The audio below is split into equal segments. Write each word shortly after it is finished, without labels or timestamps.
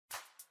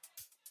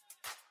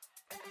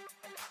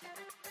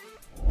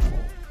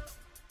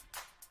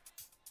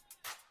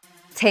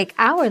Take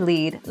our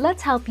lead,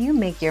 let's help you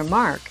make your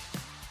mark.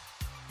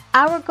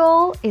 Our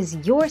goal is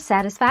your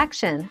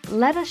satisfaction.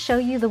 Let us show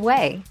you the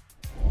way.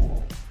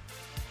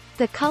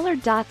 The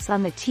colored dots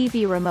on the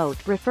TV remote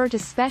refer to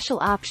special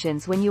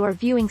options when you are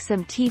viewing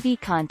some TV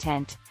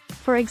content.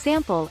 For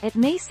example, it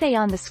may say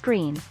on the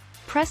screen,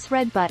 "Press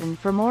red button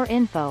for more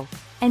info,"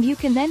 and you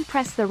can then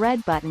press the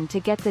red button to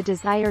get the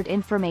desired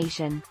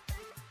information.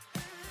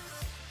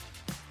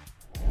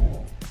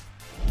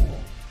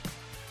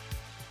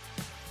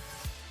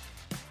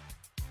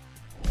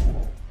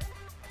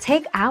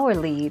 Take our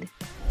lead.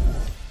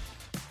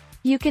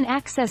 You can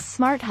access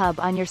Smart Hub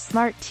on your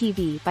smart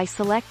TV by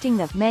selecting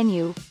the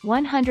Menu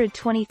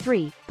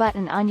 123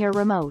 button on your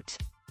remote.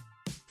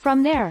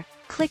 From there,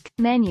 click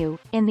Menu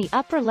in the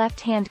upper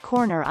left-hand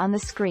corner on the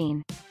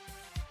screen.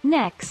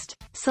 Next,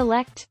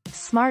 select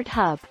Smart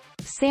Hub,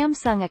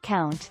 Samsung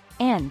account,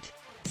 and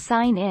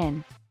Sign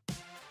in.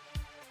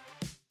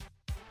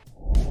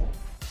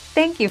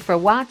 Thank you for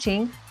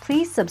watching.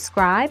 Please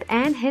subscribe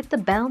and hit the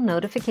bell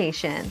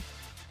notification.